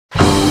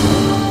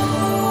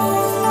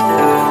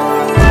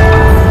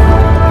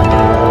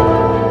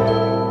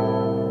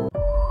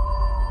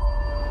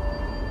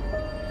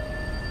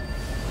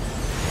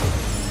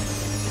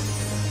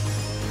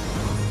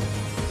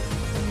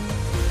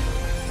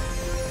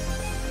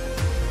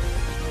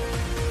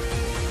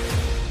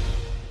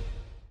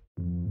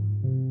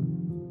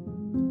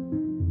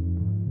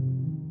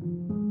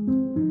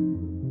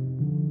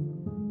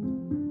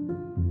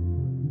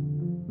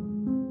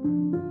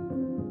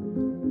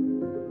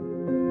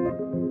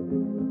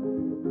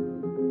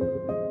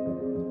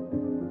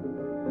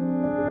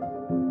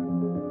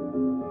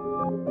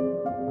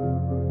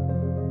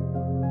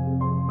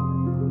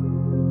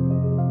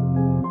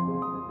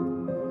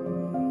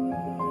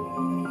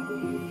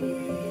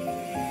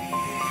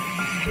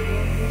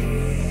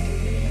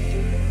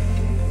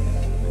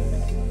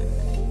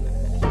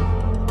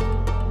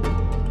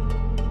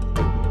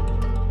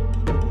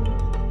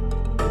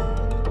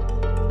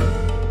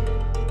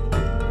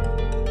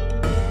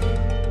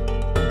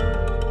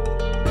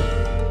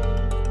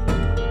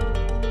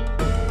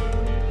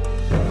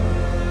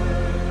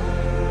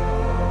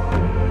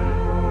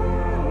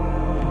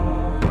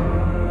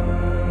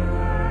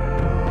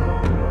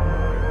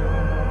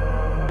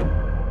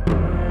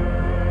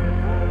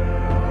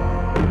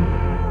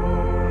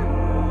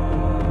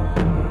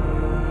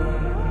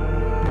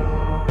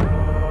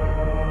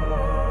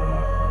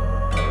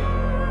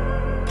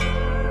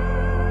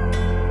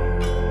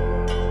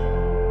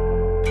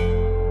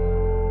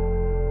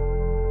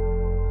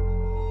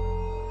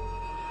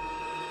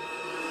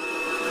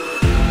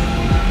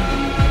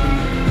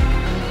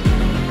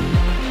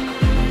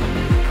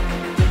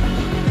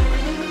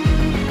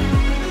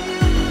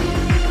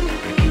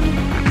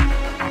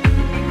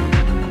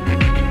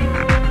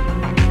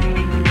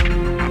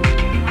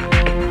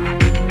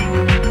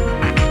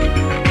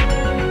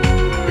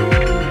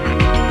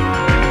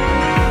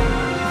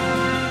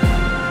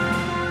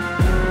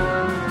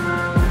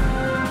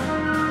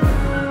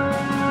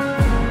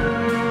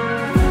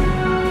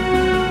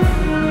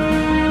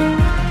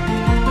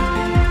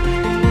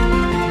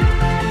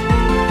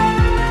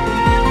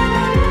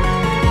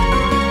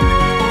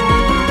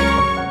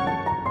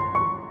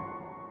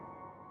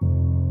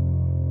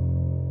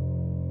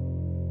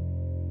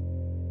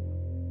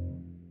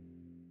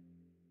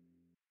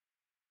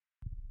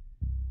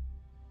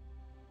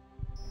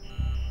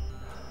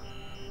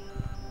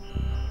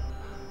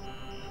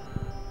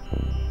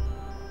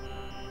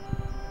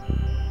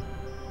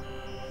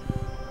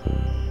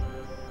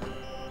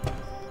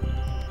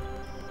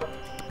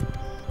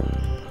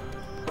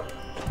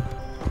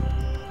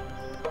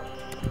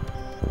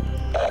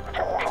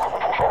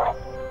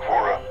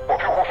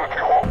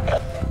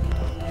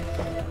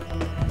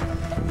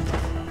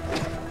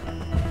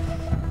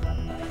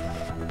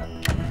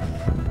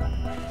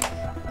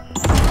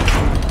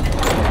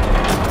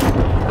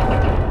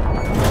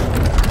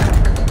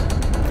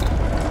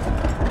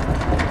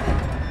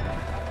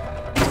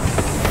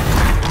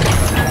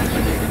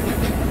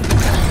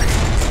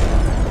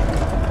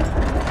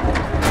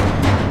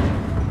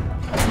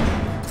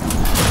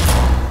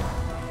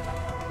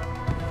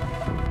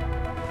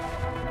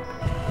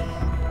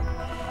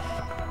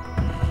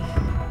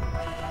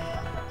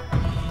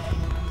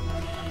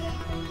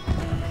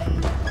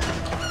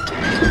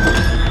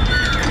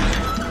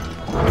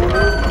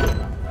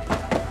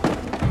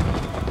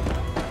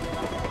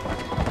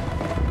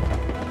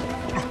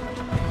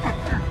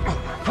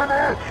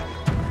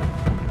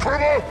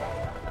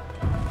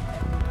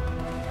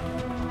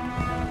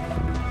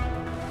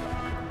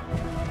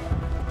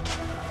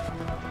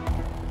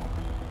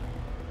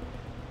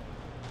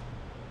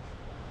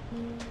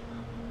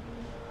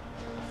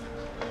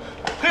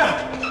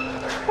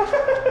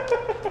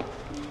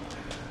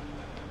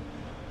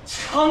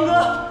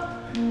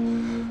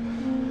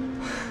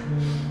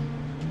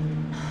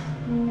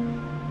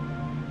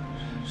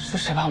是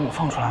谁把我们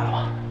放出来了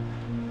吗？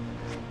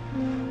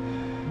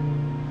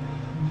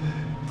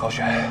高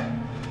璇，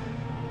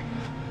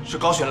是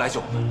高璇来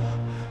救我们了，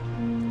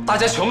大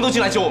家全部都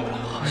进来救我们了。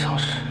好像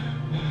是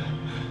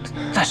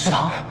在食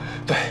堂。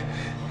对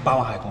，8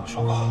万还跟我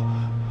说过，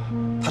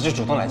他是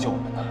主动来救我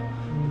们的。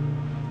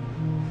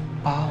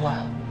8万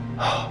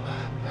啊！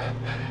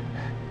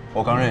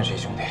我刚认识一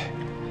兄弟，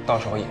到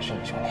时候也是你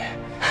兄弟。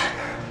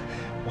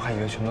我还以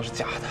为全都是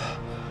假的，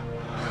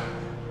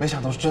没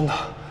想到是真的。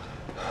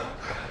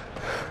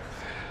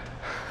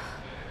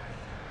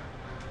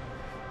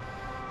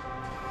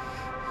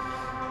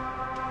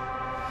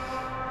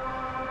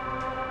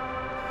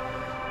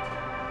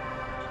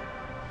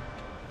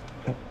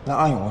那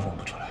阿勇为什么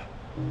不出来？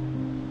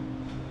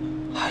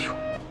阿勇，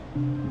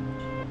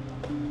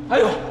阿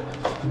勇，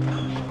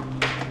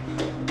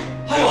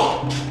阿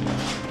勇，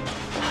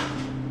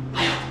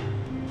阿勇，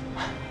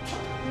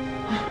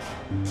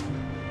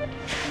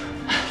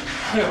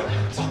阿勇，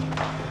走，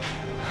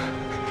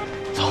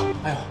走，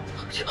阿勇，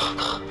挺好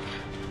的，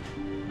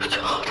挺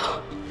好的。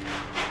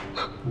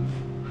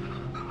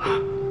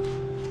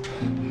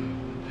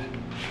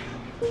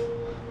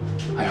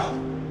阿勇，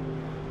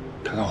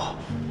看看我，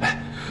来，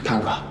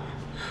看看哥。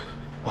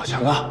 我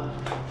强哥，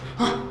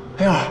啊，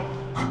黑儿，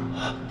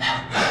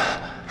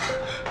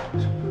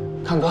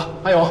看哥，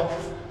阿勇，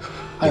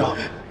阿勇，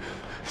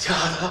假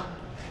的，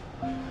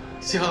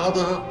假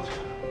的，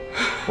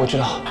我知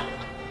道，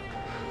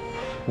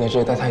你在这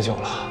里待太久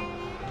了，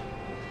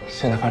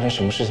现在发生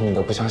什么事情你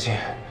都不相信。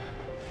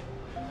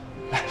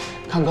来，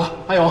看哥，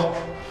阿勇，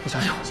你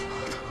想想，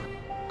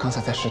刚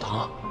才在食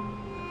堂，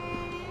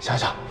想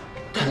想，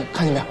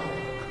看见没有？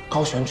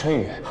高璇、春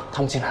雨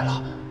他们进来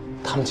了，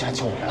他们进来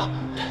救我们了。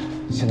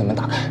 现在门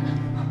打开，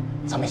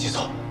咱们一起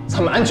走。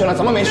咱们安全了，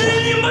咱们没事。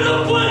你们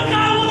都滚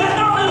开！我在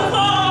哪儿走？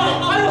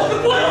哎呦，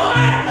滚开！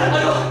哎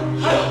呦，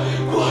哎呦，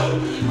滚！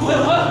过去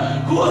了，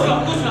都过去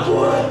了，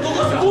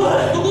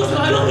都过去了！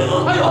哎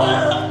呦，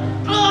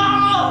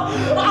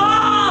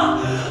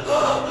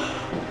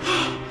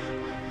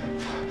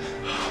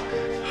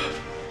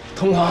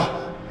疼不疼？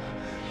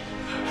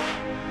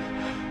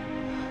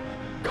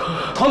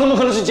疼怎么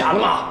可能是假的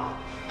嘛？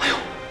哎呦，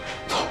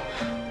走，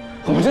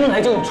我们真的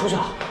来救你出去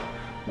了。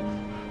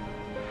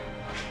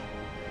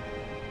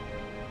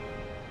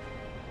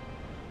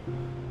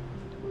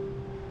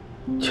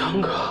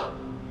 强哥，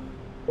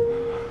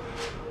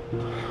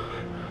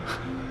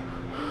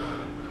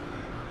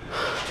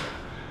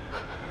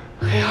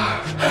黑儿，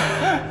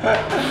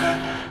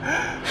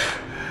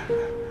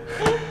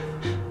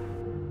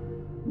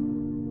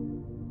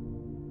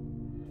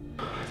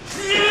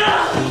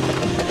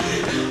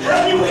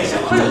你为什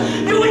么？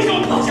你为什么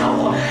抛下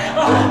我？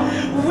啊！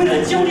我为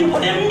了救你，我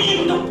连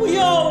命都不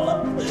要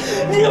了。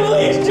你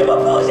为什么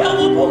抛下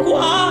我不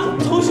管？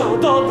从小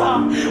到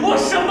大，我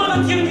什么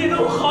都听你的，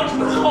我好吃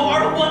的好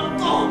玩的我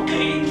都给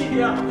你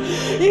呀，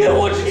因为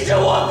我只是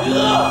我哥，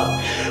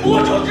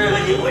我就知道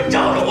你会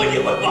罩着我，你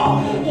会保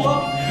护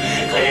我。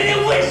可是你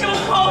为什么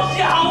抛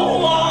下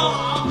我？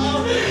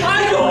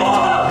哎呦，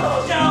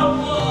抛下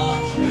我！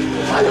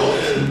哎呦，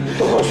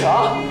都过去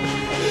啊，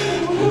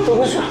都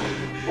过去！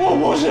我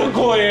不是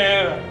故意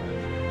的，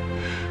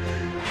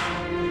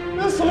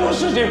那所有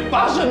事情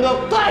发生的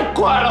太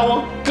快了，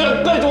我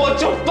根本我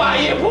就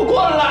反应不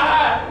过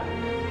来。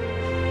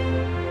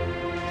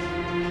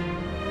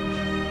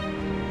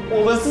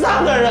 我们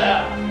3个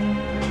人，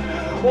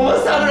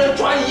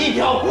穿一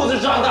条裤子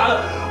长大的。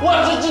我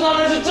要是知道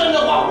那是真的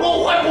话，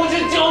我会不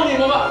去救你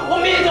们吗？我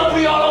命都不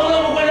要了，我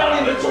都不会让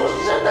你们出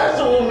事。但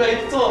是我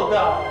没做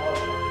到。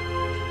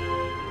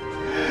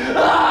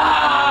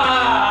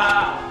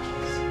啊！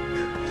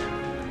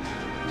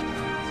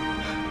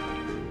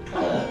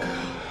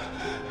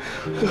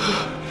哥，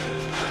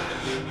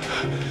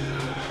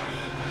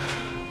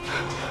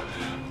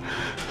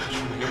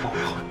你打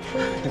我，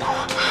你打我，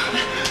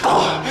打我！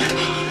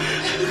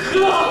 哥，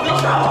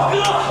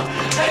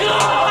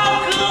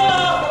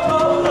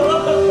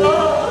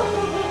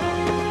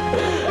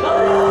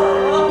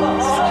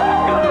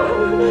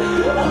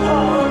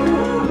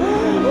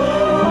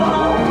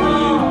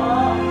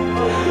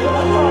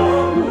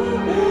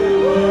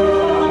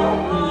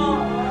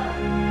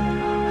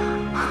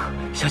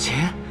小秦，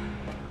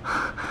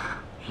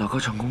老哥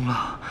成功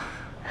了，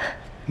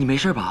你没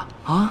事吧？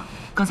啊，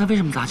刚才为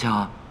什么砸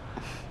墙？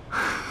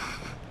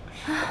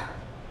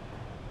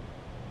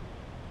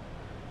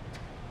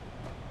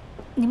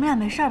 你们俩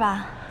没事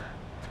吧？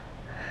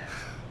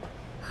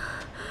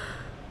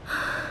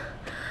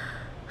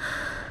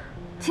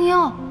清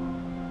幽，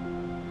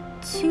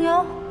清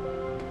幽，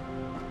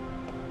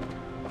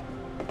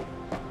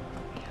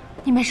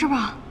你没事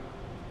吧？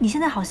你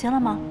现在好些了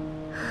吗？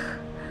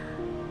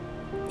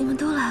你们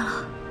都来了。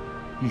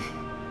嗯。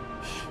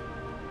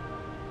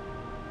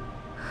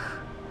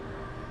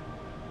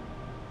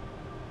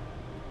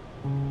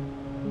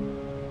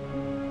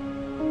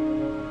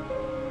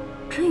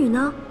春雨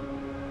呢？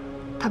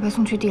 他被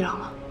送去地牢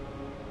了。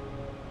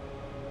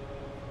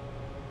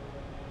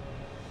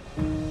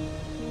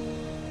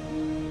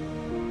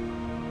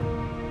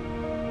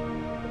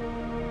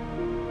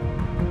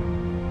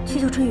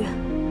求春雨，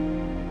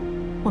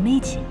我们一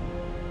起。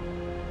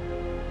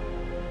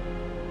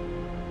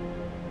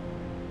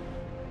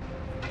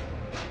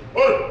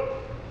哎，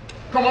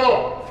干嘛呢？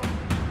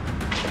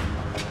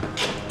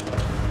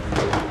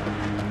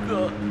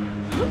哥。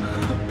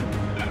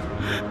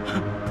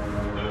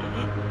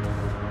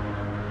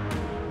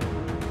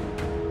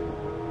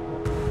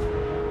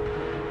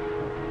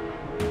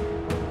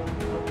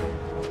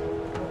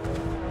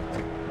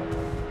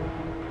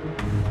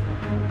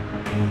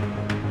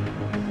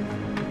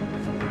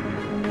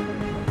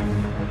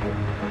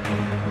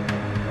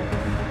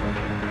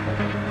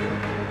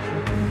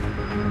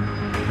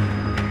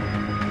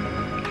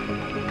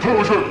 退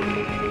回去！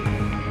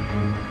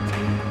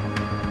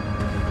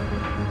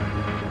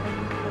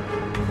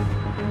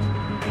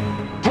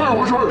退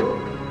回去！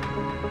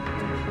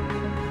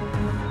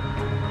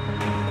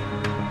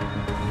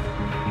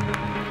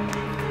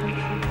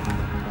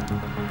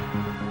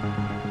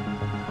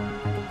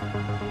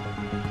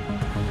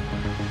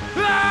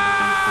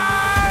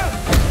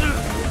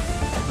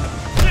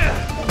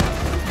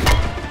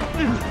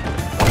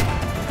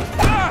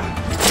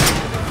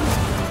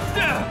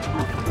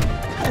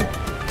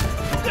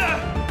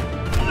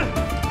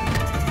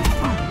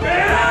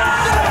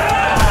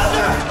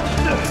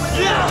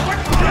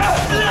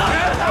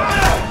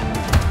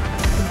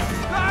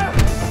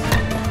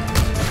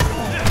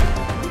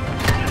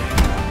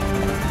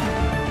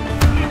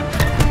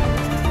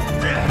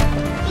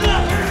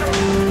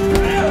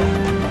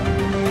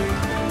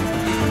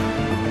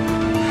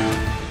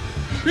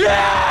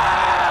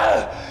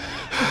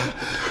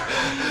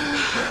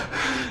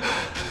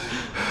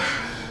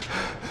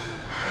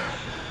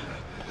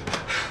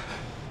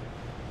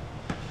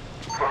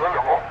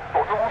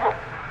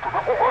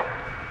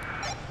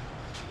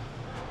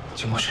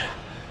金博士，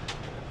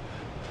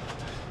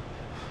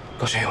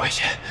高轩有危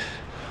险，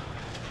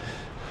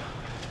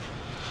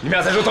你们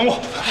俩在这等我。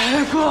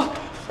哎，哥，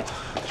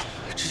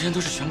之前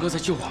都是玄哥在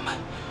救我们，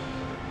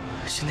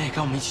现在也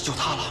该我们一起救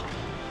他了。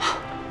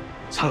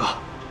苍哥，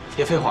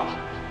别废话了，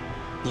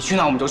你去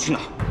哪我们就去哪。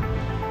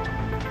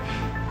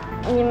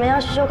你们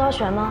要去救高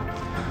玄吗？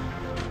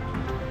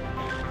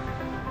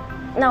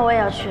那我也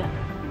要去，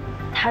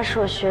他是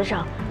我学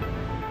长，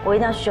我一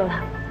定要去救他。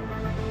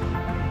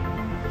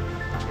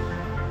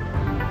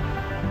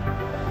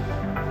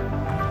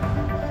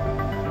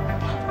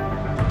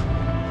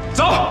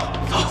 走，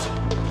走。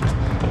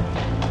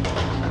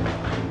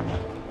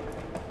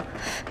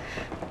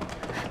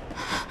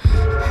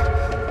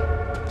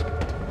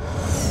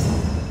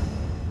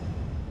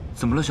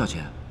怎么了，小姐？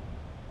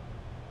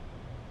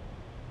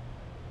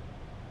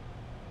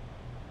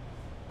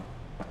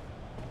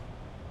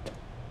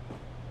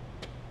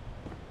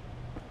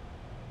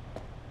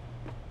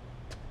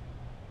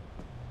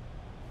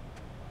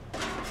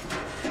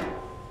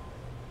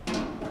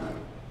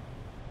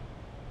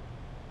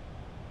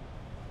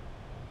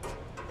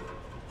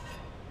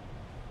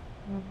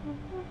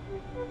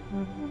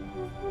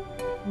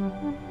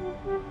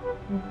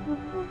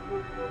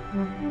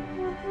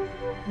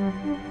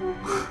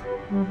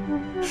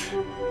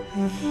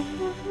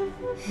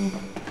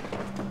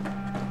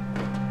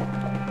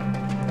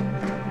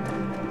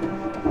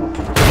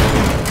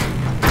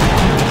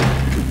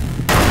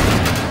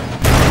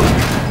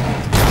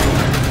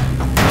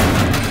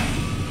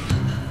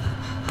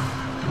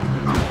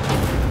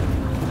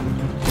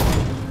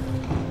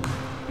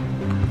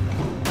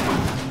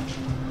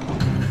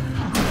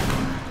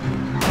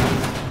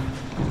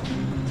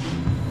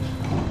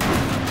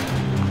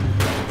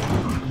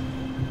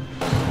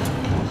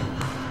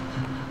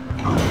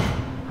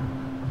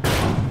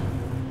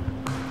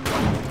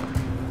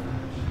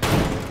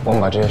我们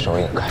把这些手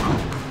引开，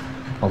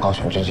帮高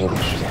璇争取一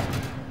点时间。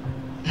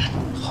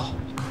好。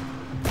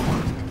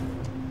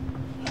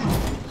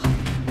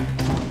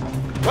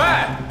喂，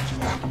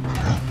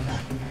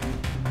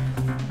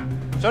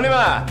兄弟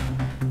们，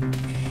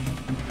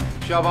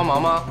需要帮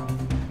忙吗？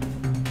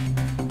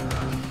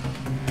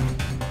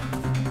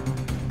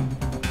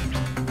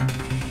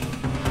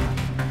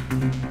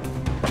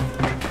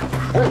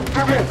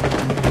这边。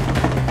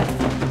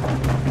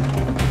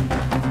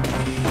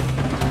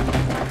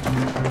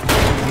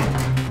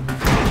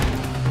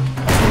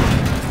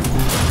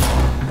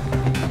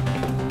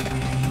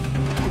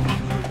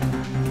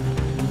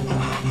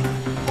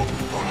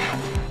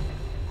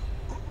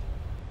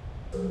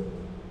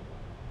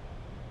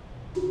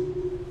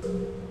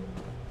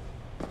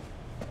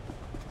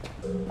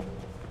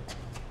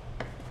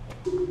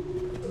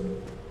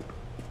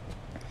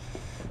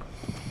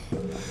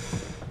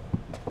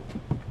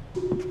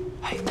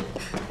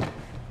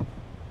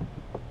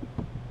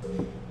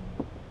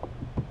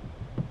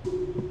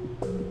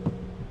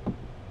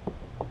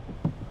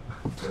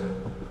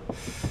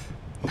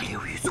 那里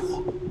有狱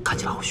卒，看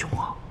起来好凶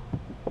啊！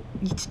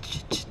你这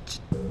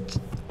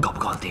搞不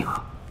搞得定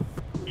啊？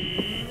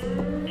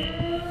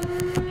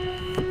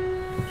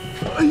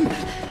哎，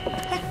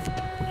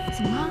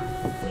怎么了？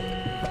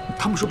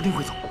他们说不定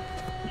会走。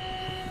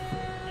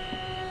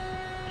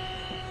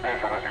面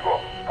前的几个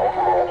逃出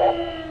了好吗？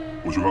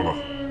我去看看。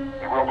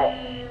你不要动，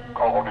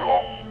看好你了，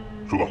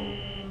收到。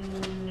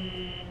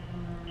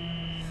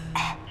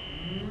哎，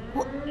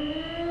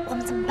我们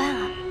怎么办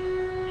啊？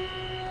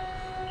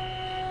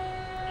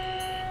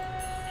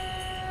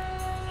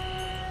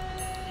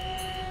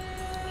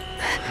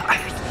哎，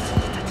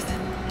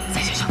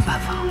再想想办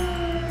法，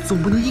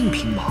总不能硬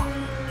拼吧？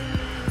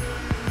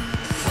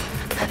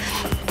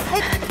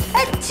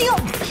哎，秦勇，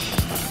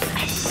哎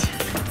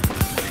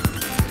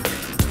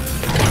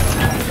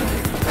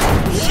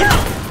呀！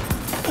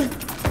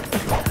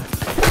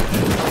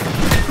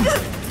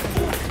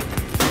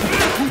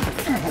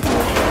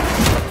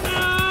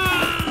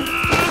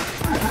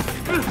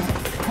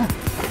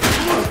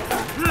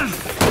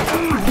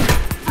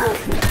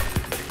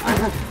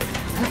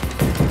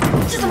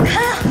 这怎么开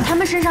啊？他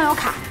们身上有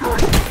卡。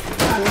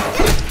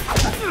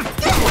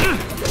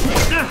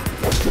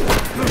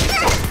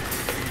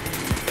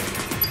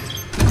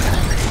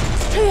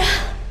春雨，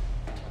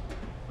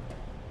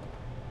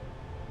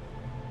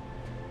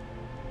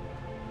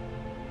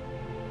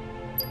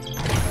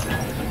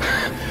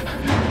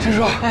陈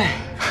叔，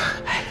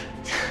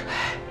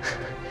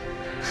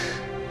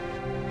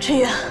春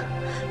雨，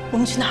我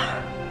们去哪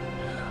儿？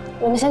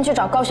我们先去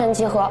找高玄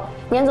集合，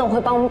年总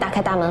会帮我们打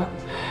开大门。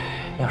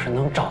 要是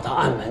能找到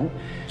暗门，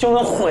就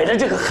能毁了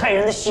这个害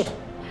人的系统。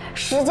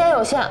时间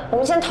有限，我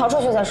们先逃出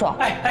去再说。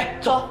哎，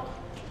走，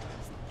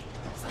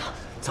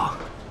走。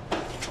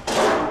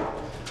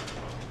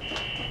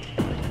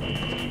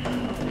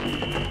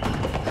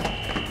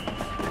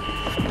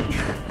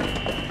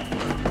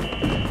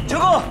强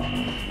哥，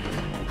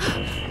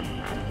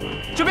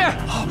这边，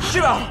这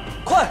边，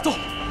快走。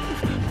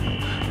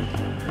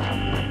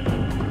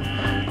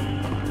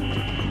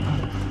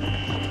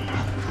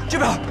 这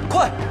边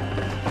快！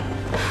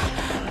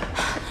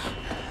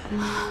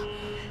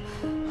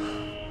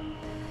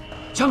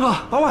强哥，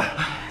八万，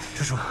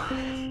陈叔，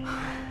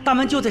大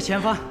门就在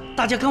前方，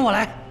大家跟我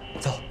来。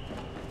走，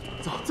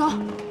走。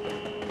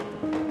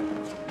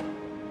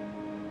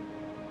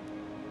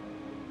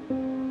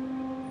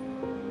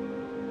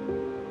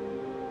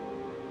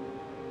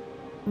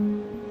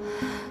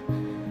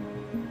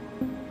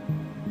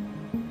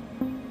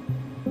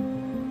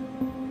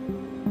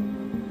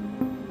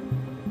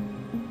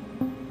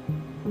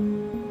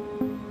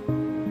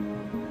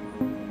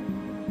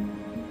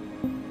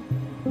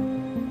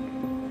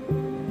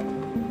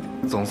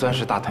总算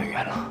是大团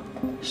圆了，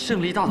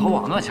胜利大逃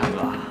亡啊，强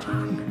哥！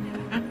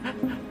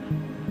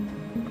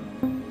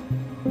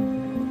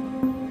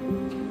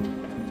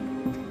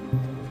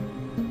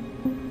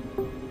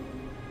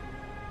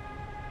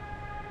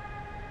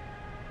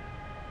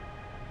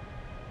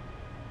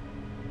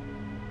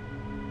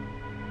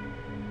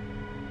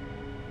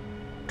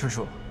春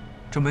叔，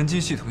这门禁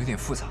系统有点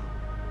复杂。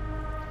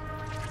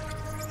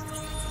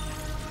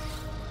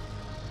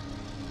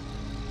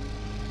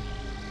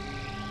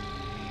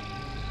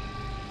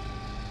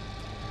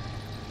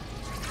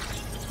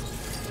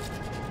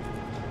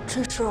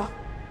 春叔，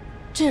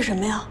这是什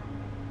么呀？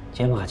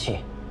解码器，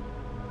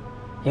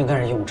应该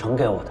是永成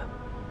给我的。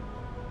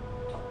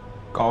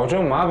搞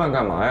这么麻烦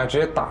干嘛呀？直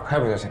接打开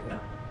不就行了？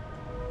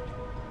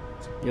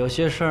有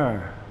些事儿，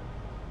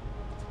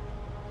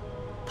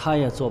他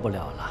也做不了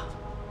了。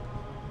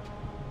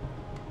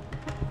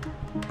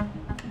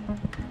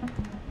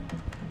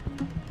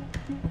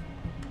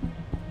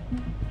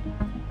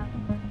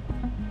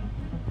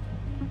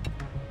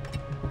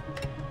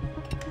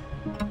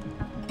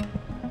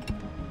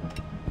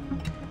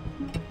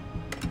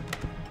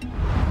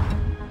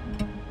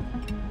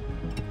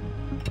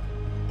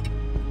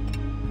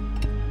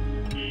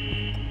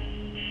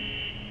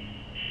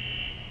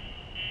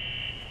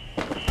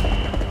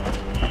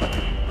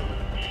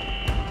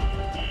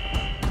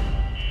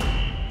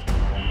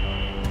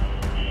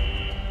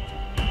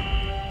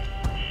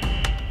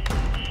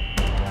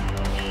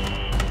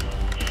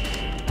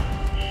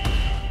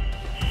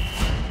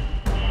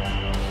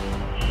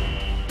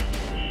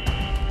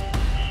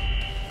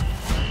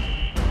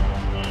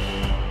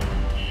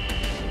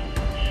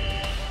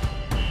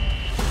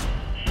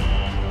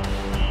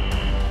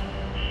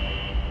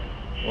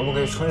我们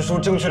给春叔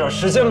争取点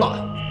时间吧。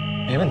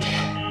没问题。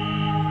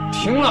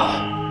停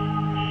了。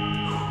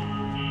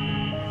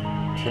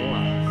停了。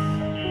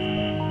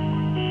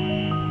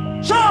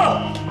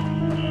上！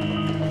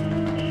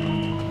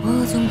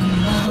我从奔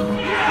跑，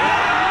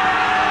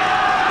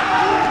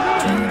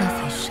直到飞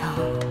翔，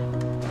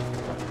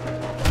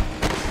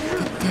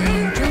跌跌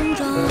撞撞，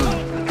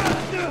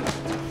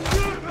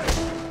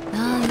那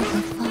又何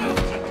妨？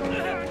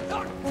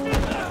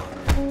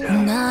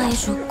那一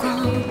束光。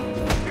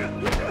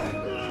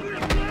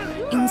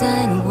 印在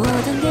了我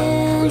的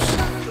脸上，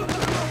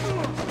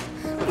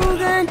不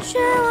敢绝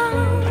望，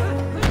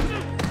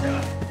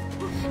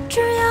只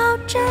要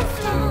绽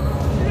放。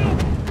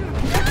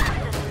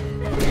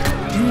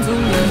人总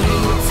要一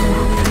次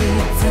一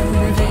次飞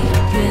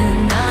越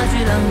那巨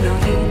浪，又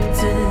一次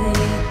一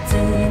次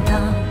打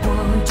破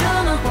这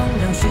么荒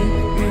凉旭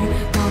日，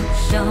破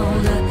晓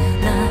了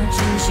那晨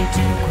曦之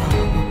光，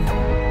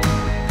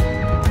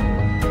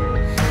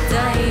再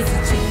一次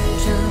启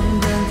程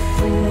奔赴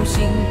心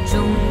中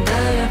的。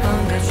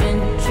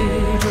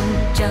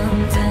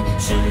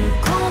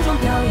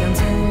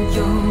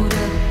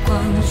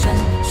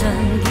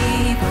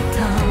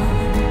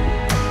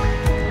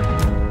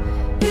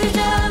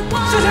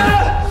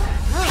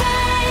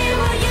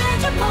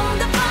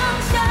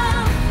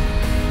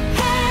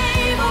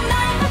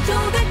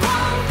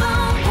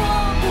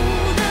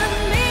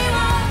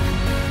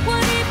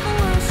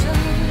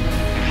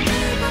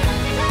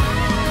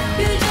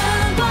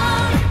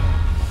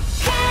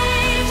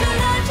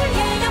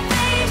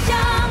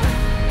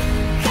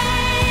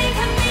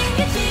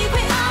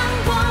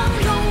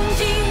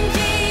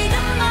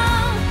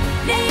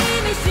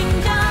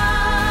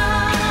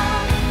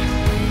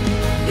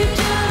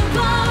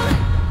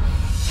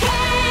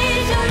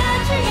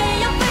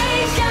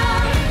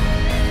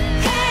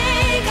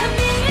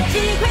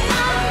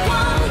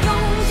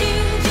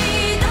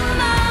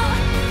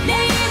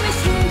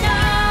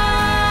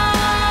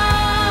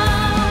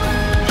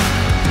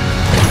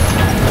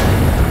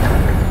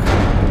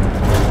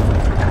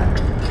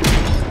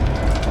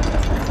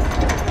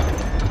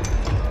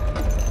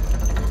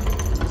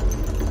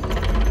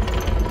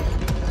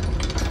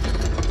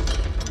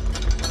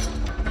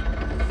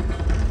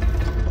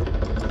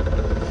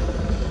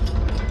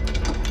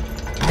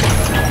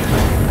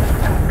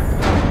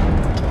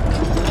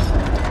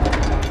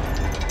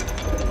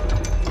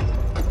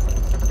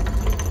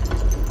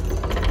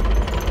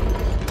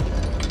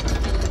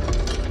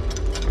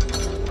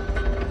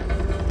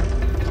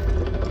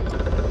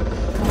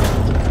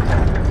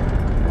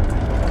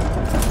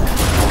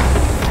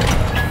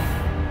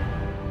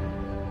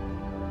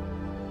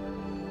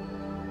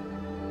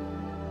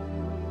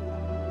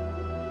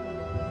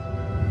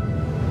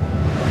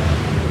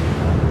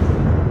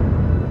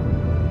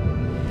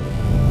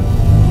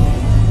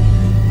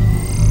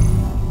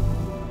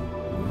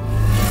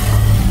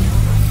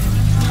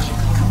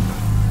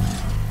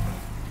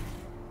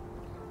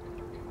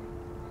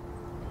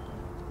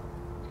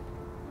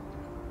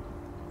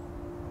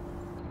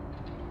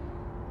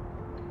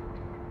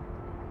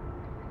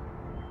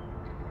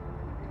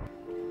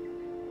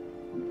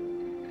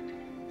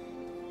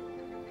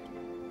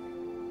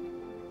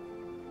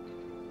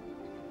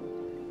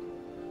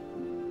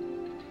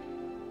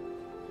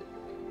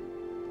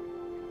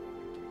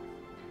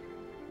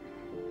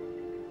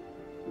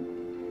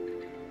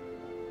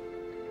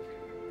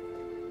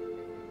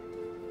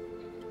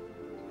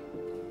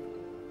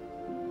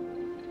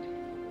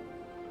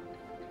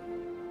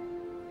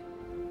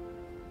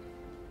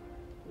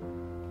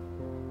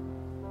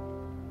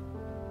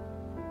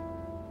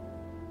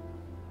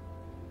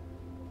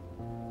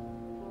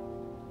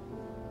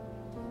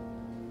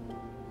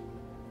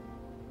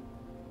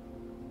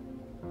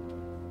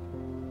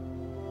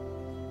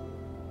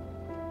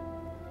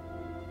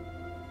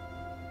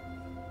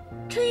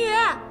春雨，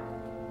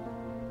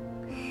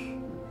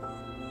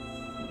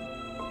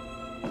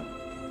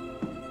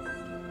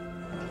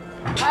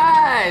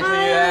嗨，春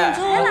雨，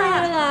终于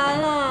来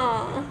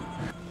了。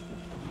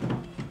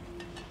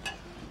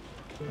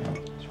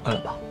饿了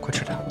吧？快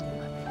吃点。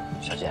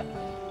小姐，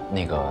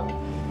那个，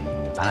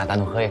咱俩单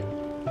独喝一个。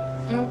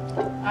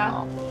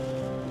啊。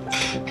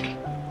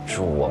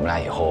祝我们俩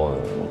以后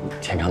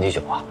天长地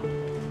久啊！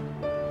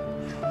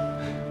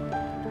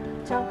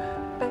交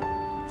杯，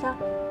交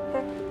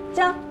杯，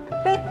交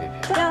杯，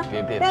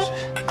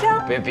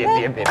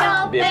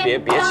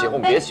别起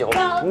哄，别起哄，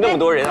那么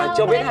多人啊，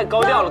交杯太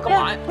高调了，干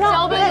嘛呀？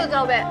交杯就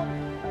交杯。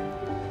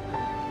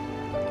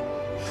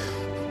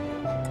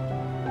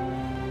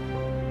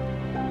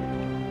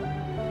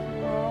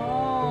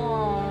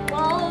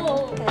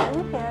哦，甜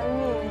甜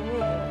蜜蜜，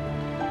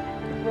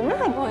我们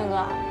还碰一个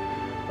啊？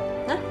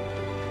来，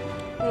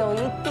友谊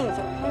地久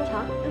天长。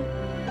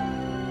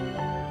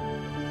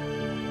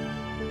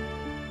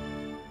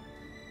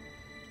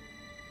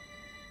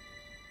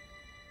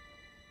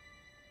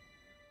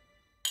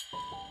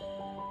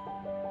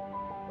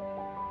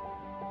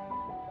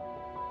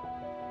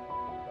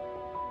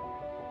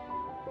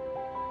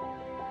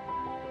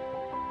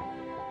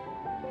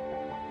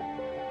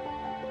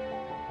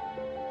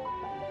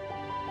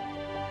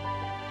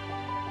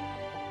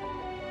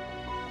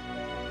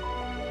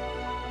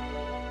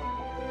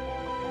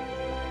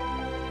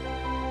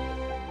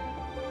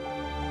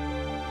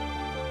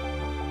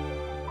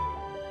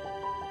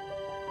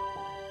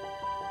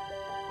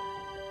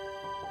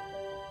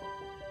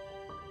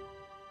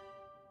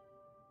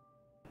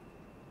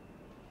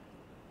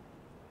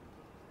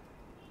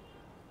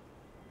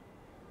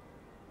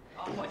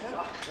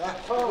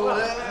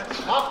来，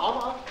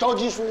好，着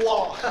急输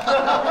啊！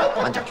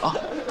慢点啊！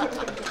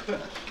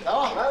来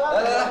吧，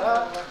来，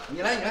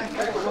你来，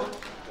快说，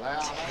来啊！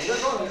你这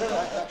说，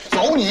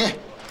走你！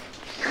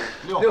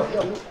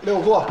六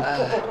过。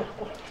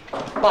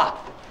爸，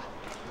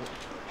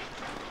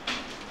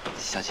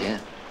小琴，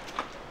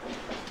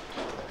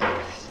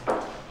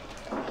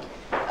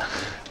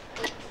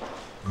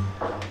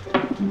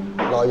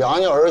老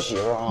杨家儿媳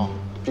妇啊，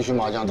必须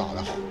麻将打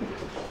得好。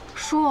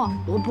叔，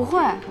我不会。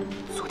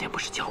昨天不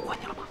是教过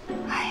你了吗？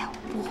哎呀，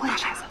我不会。大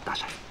骰子，大骰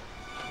子。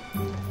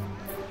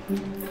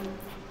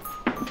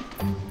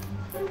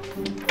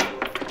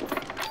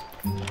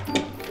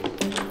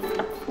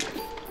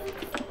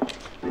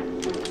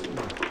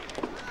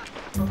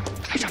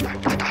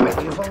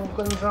对方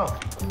跟上。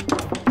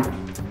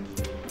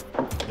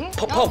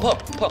碰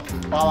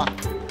8万。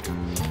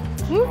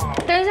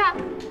等一下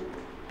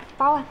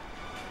，8万，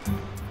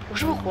我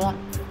是不是糊了？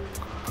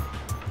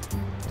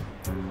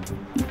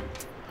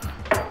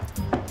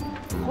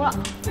糊了。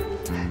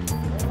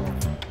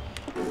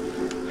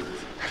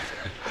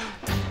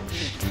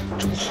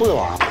这不会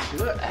玩吗？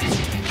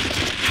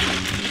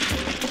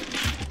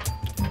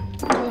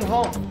跟风，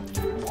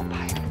我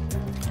牌，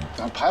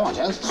咱牌往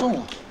前送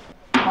啊。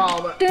好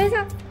的。等一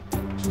下，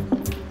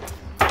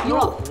又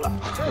糊了。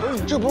不是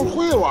你这不是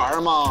会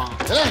玩吗？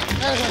来，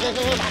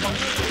给我打吧。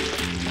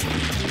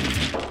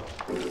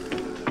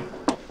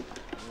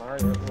哪儿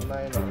也不挨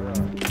哪儿啊。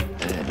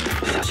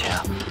小秦啊，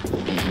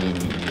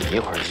你一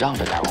会儿让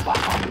着点我吧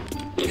啊。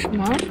什么？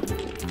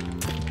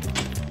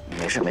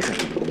没事，你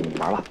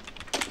玩吧。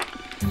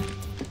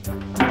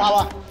8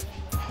万。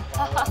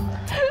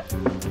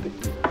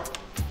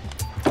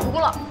糊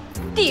了，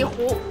地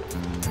糊。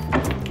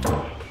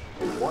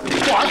不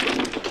玩。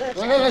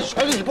来，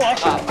全弟你不玩。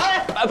爸，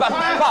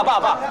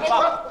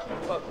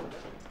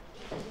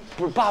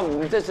不是爸，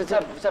你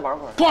再玩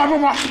会儿。不玩，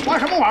玩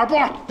什么玩？不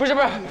玩。不是，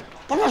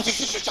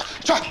去，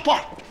不玩。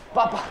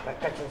爸，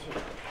该进去。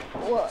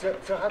我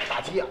这还打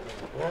急眼呢。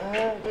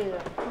哎，这个。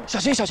小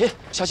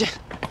秦，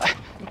哎，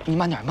你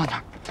慢点，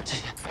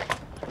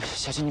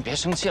小秦，你别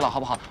生气了，好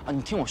不好？啊，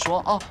你听我说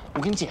啊，我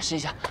跟你解释一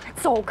下。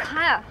走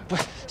开！不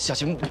是，小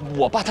秦，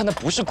我爸他那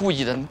不是故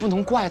意的，你不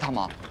能怪他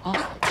嘛，啊，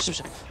是不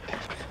是？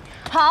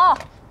好，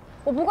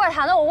我不怪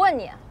他。那我问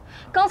你，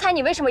刚才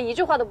你为什么一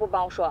句话都不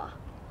帮我说？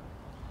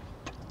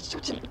小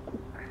秦，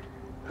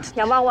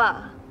杨八万，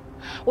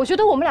我觉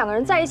得我们2个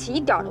人在一起一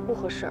点都不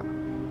合适。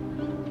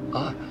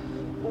啊，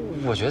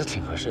我觉得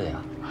挺合适的呀。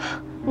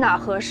哪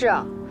合适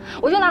啊？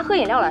我就拿喝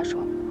饮料来说，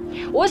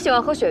我喜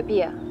欢喝雪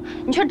碧，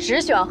你却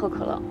只喜欢喝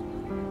可乐。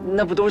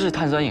那不都是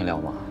碳酸饮料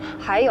吗？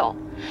还有，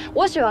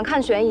我喜欢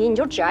看悬疑，你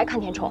就只爱看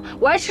甜宠；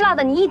我爱吃辣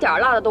的，你一点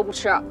辣的都不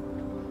吃。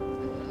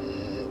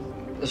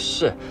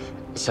是，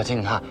小秦，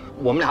你看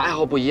我们俩爱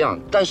好不一样，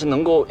但是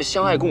能够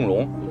相爱共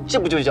荣，这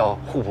不就叫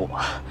互补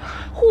吗？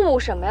互补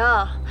什么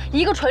呀？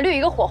一个纯绿，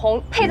一个火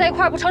红，配在一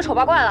块儿不成丑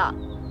八怪了？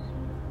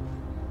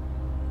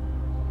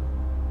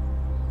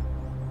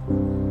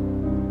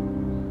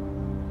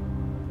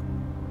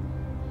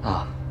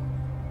啊，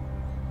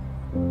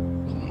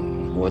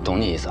我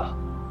懂你意思了。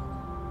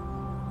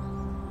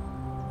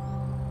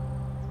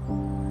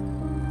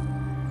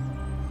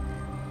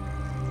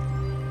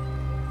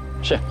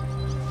是，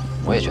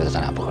我也觉得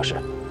咱俩不合适，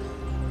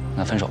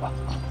那分手吧。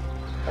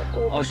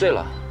哦，对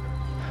了，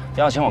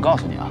杨小晴，我告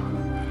诉你啊，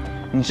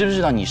你知不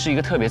知道你是一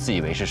个特别自以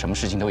为是、什么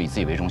事情都以自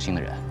己为中心的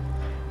人？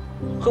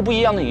喝不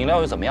一样的饮料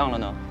又怎么样了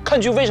呢？看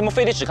剧为什么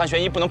非得只看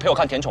悬疑，不能陪我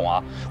看甜宠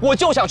啊？我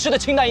就想吃的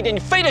清淡一点，你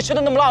非得吃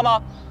的那么辣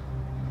吗？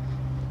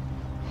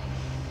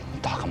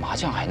打个麻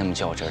将还那么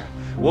较真儿，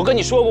我跟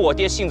你说过，我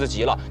爹性子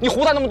急了，你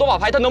胡他那么多把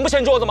牌，他能不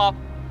掀桌子吗？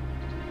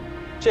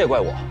这也怪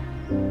我。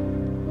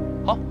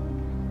好，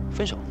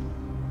分手，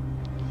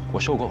我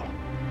受够了。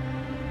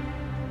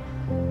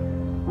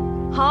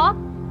好，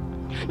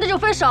那就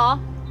分手。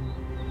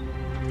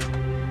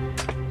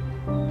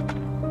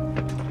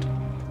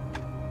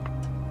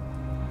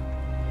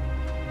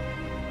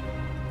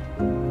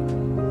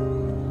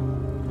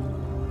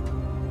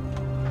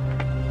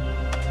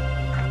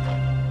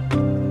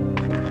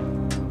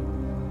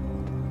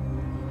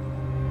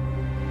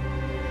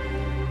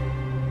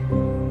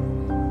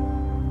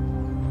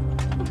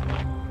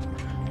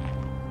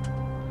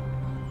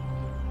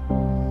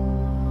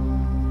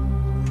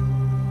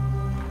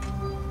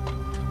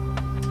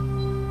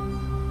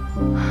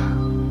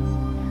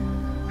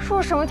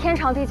说什么天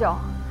长地久，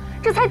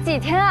这才几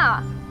天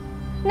啊！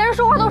男人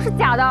说话都是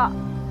假的。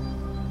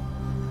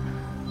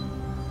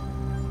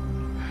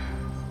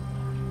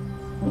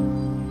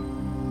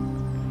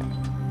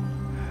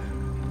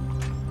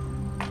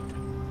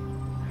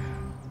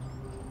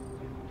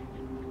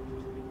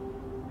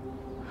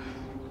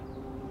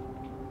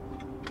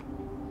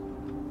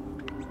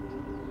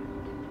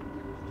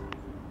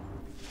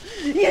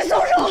你松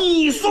手！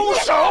你松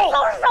手！松手！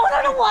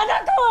那是我的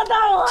土豆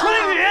啊！春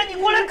雨，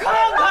你过来看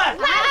看。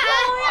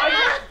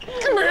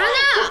干嘛呢？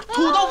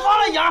土豆发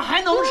了芽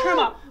还能吃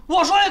吗？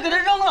我说要给它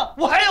扔了，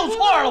我还有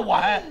错了，我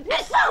还。你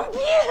放屁！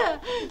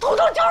土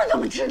豆就是这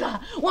么吃的，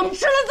我们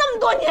吃了这么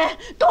多年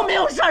都没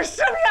有事儿，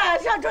是不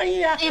是，小春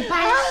雨？哎，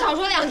爸，少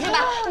说两句吧，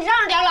你让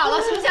着点姥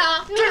姥行不行？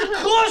这是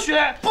科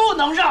学，不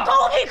能让。狗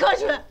屁科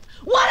学！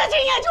我的经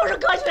验就是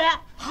科学。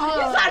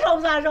你撒手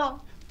不撒手？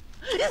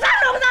你撒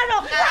手不撒手？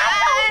撒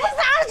手不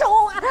撒手？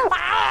哎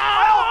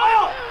呦！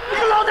你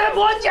个老太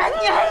婆，你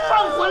还犯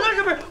浑了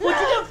是不是？我直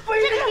接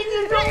飞着给你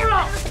扔了。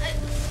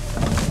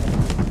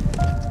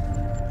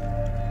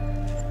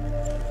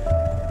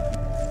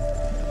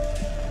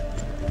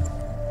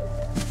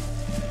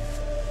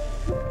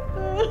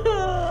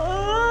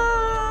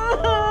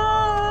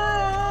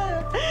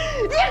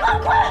你给我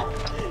滚！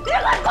你给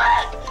我滚！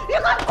你给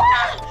我滚！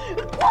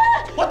滚！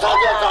我走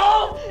就走。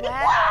滚！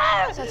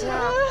小青，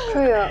春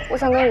雨，我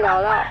想跟你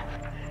聊聊。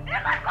你给我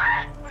滚！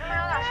我这边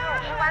有点事，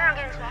我晚点跟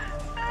你说。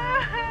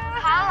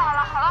好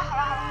了。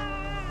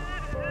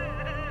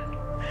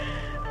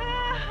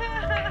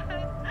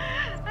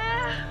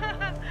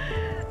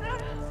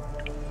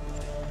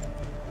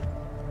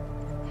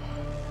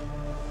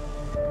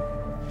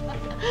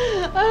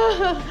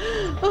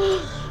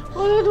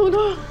我的头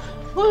痛，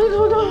我的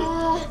头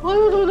痛，我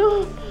的头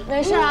痛。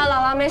没事啊，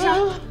姥姥，没事，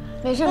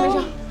没事没事。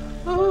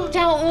这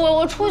样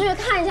我出去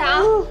看一下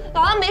啊，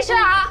姥姥没事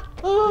啊。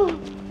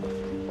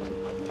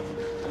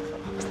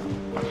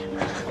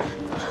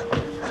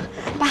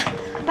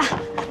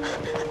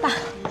爸，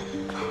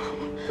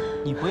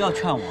你不要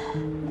劝我，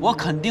我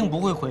肯定不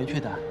会回去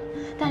的。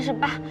但是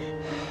爸，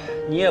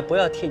你也不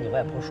要替你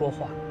外婆说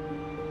话。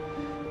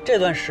这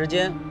段时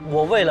间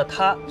我为了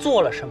她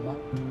做了什么，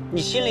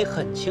你心里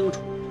很清楚。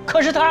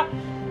可是她，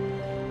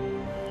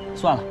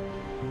算了，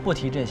不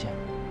提这些。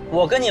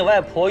我跟你外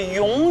婆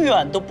永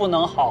远都不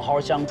能好好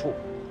相处，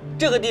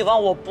这个地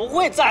方我不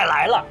会再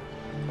来了。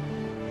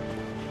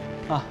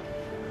啊，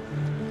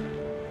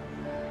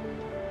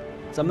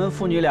咱们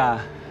父女俩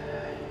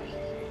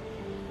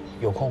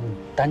有空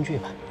单聚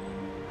吧。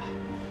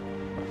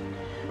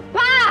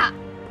爸，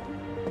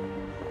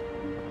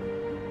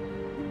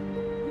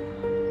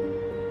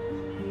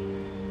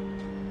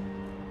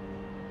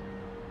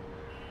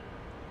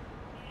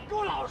给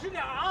我老实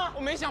点啊！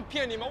我没想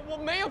骗你们，我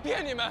没有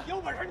骗你们。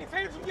有本事你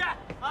飞出去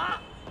啊！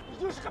你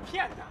就是个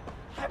骗子，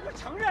还不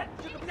承认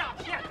你是个大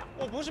骗子！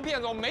我不是骗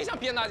子，我没想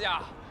骗大家。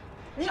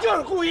你就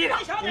是故意的！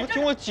你们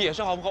听我解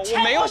释好不好？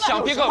我没有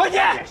想骗个。我解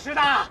释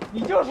的，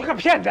你就是个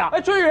骗子！哎，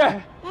春雨，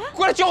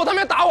过来救我，他们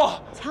要打我！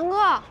强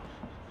哥，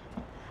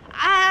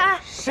哎，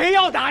谁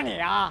要打你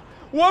啊？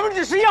我们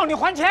只是要你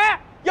还钱，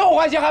要我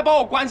还钱还把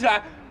我关起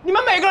来，你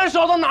们每个人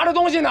手都拿着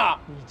东西呢。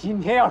你今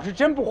天要是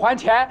真不还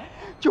钱，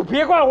就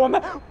别怪我们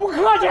不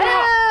客气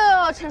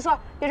了。陈叔，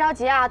别着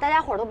急啊，大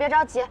家伙儿都别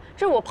着急，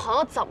这是我朋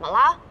友，怎么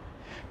了？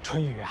春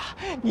雨啊，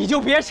你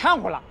就别掺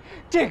和了，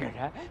这个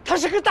人他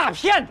是个大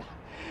骗子。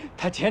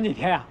他前几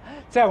天呀，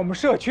在我们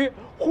社区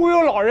忽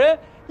悠老人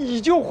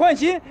以旧换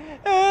新，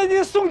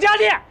送家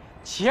电，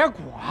结果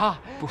啊，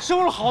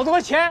收了好多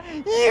钱，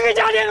一个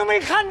家电都没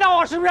看到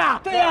啊，是不是？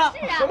对呀，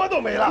什么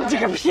都没了。你这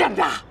个骗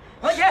子，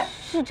还钱！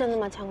是真的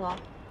吗，强哥？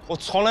我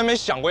从来没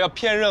想过要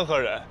骗任何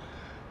人。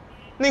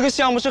那个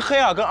项目是黑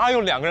尔跟阿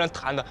佑2个人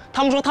谈的，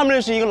他们说他们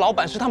认识一个老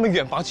板，是他们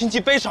远房亲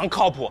戚，非常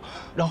靠谱。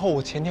然后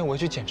我前天回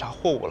去检查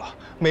货物了，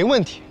没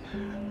问题。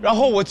然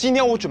后我今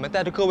天准备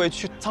带着各位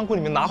去仓库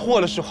里面拿货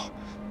的时候，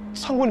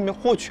仓库里面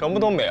货全部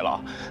都没了，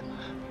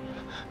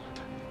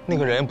那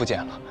个人也不见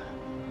了，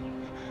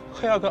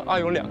黑尔跟阿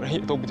佑2个人也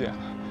都不见了。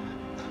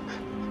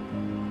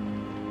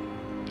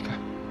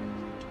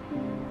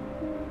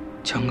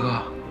强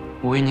哥，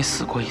我为你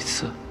死过一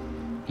次，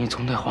你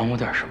总得还我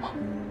点什么，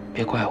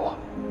别怪我。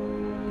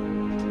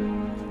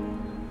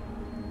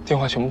电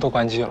话全部都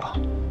关机了，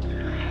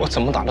我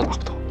怎么打都打不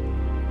通。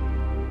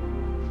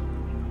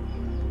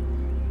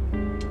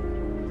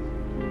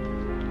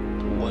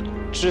我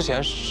之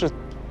前是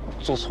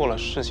做错了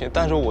事情，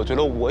但是我觉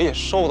得我也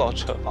受到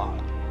惩罚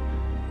了，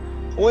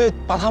我也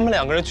把他们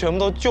2个人全部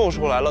都救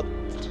出来了。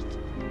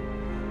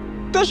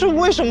但是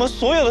为什么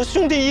所有的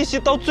兄弟义气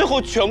到最后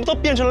全部都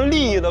变成了利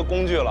益的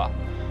工具了？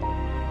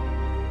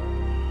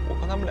我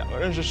跟他们2个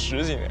认识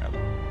10几年了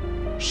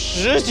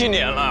，10几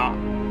年了。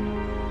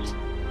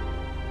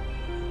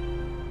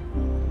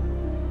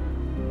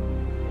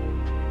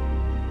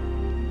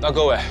那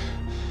各位，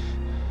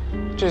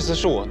这次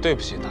是我对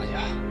不起大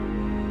家。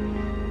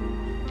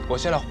我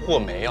现在货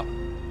没了，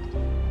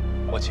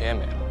我钱也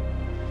没了，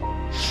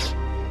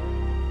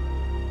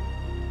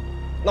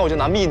那我就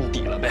拿命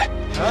抵了呗。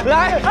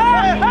来，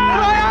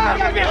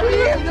别！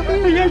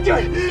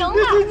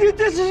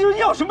这是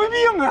要什么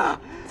命啊？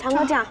强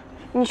哥，这样，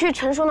你去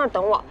陈叔那儿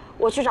等我，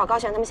我去找高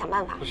璇他们想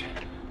办法。不去，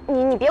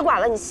你别管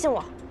了，你信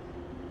我。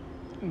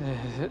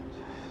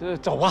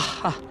走吧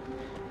啊！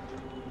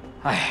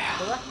哎呀，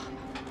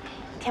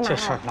天麻烦了，这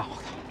事儿闹的。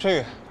春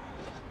雨，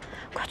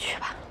快去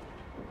吧。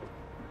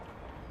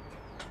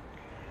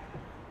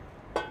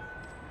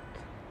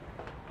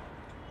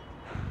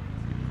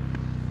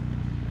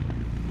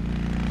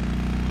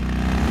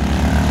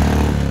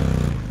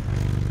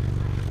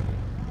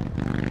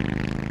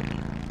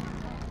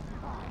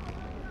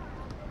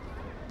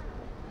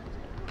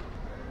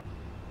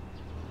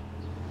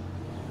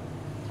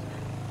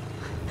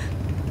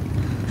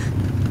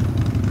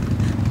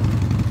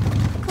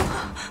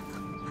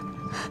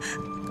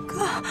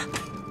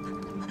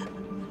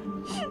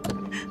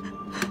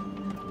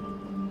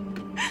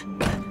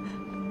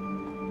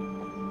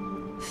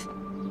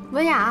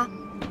文雅，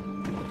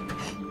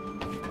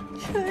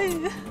春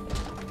雨，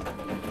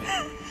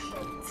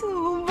怎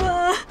么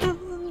办？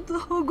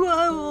都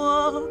怪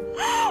我，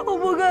我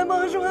不该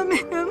报什么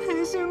名人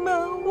培训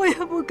班，我也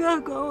不该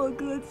管我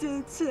哥借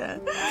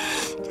钱，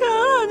这样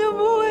他就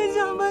不会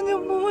下班，就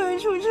不会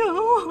出车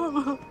祸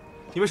了。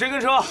你们谁跟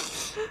车？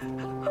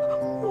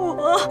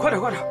我。快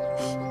点，快点！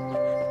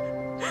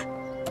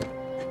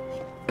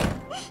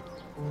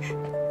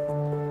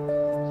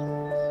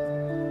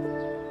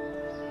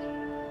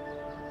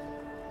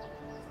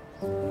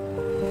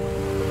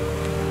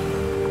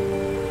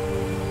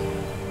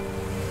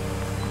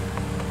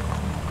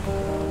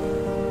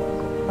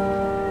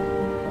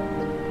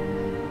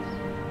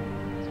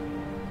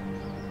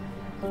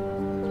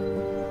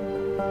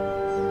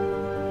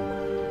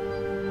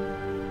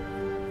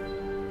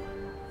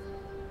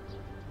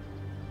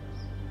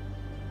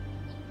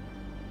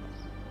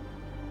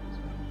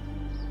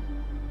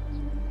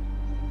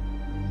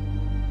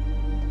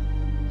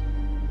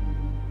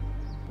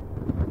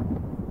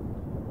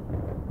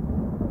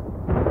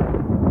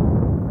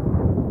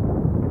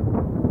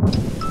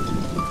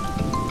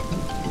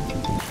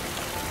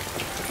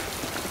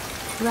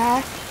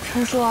喂，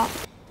陈叔。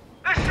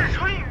是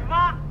春雨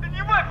吗？你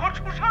外婆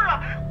出事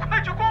了，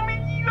快去光明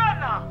医院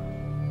呐！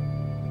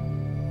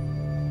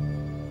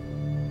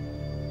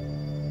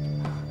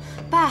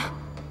爸，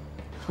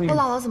我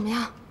姥姥怎么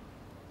样？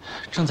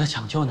正在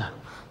抢救呢。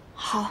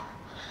好。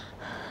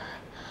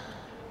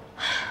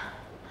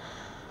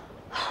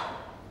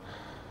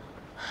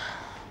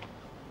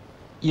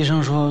医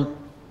生说，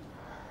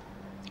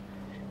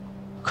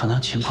可能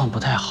情况不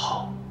太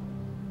好，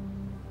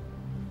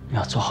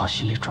要做好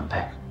心理准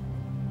备。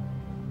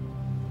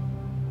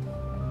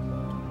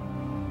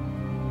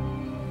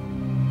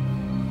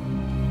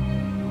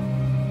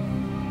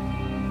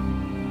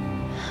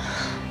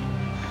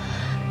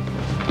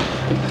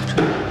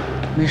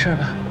没事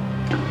吧？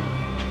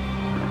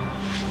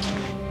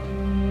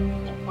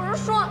你不是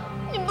说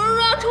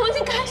要重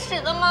新开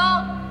始的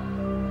吗？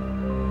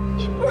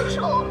你不是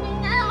说我们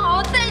应该好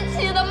好在一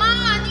起的吗？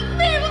你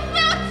为什么非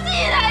要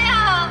气他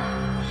呀？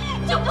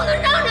就不能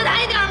让着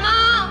他一点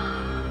吗？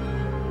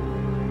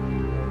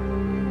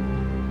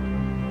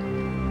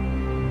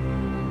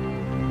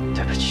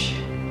对不起。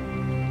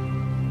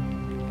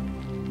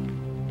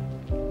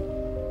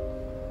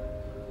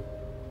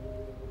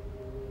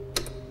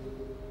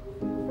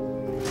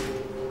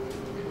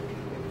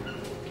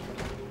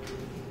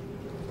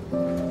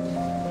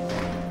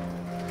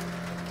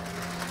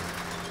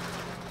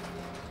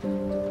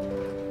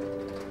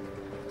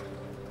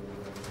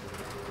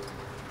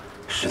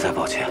实在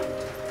抱歉，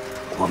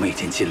我们已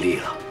经尽力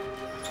了。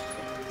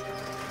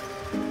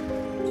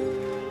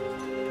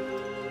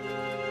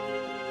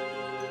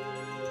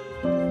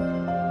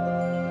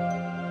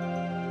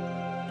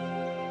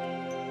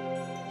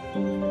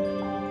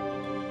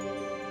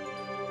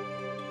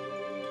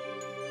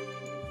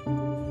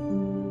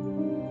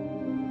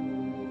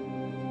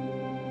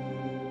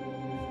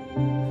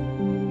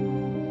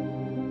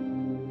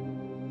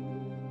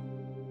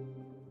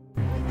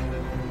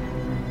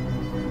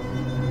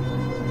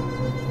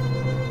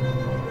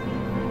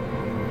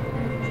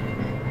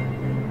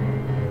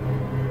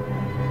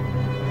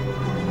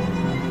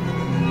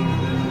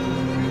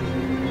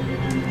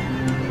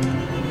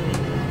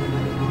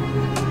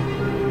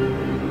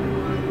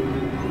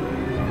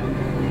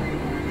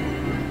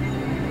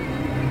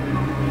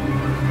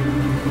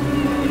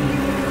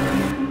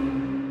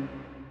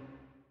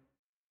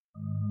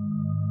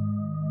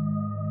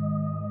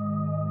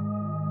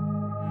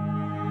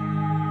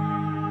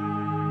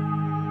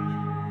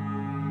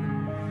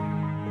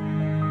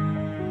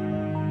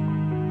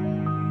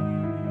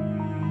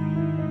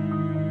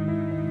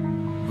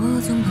我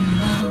从奔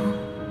跑，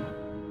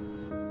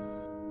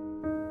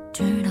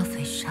直到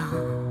飞翔，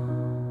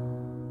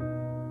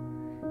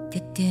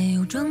跌跌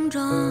又撞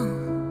撞，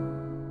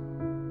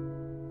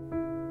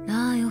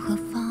那又何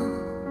妨？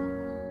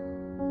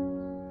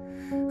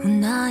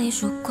那一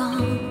束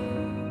光，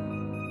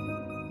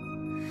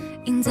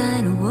映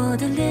在了我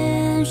的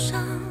脸上，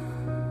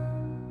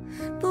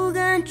不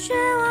敢绝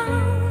望，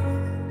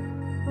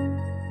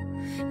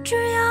只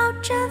要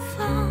绽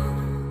放。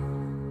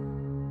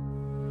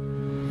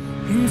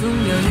人总要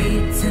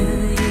一次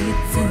一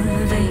次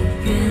飞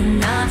越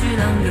那巨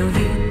浪流，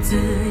一次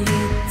一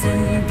次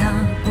踏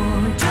过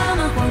这漫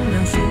荒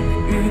凉时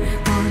日，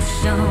破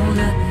晓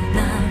了那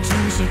晨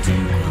曦之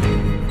光，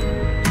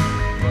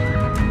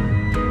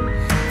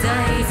再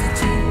一次启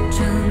程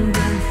奔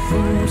赴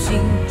心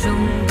中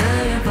的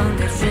远方，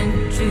在选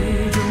举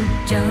中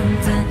将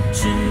在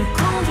时空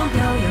中飘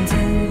扬，自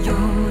由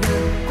的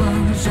光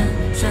闪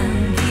闪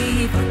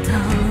一把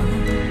烫。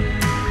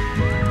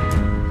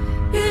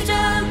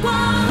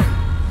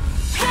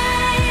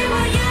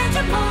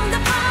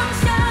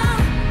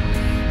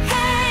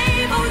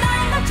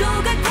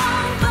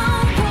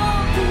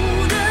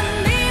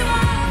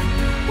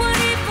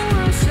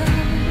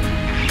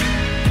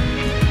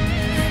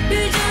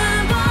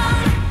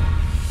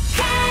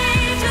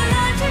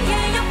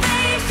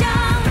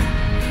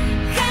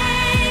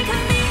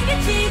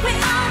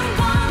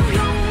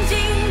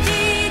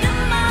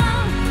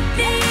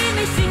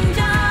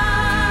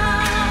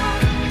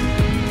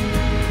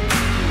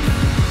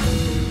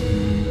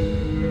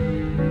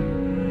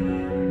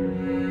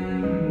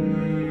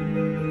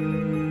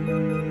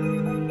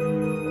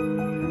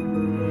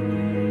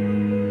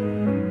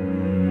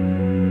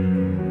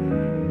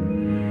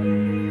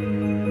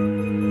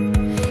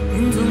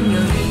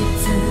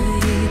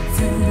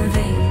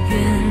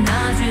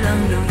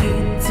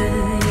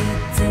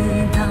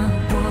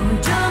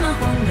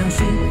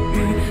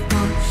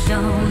到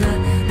了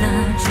那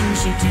晨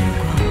曦之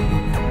光。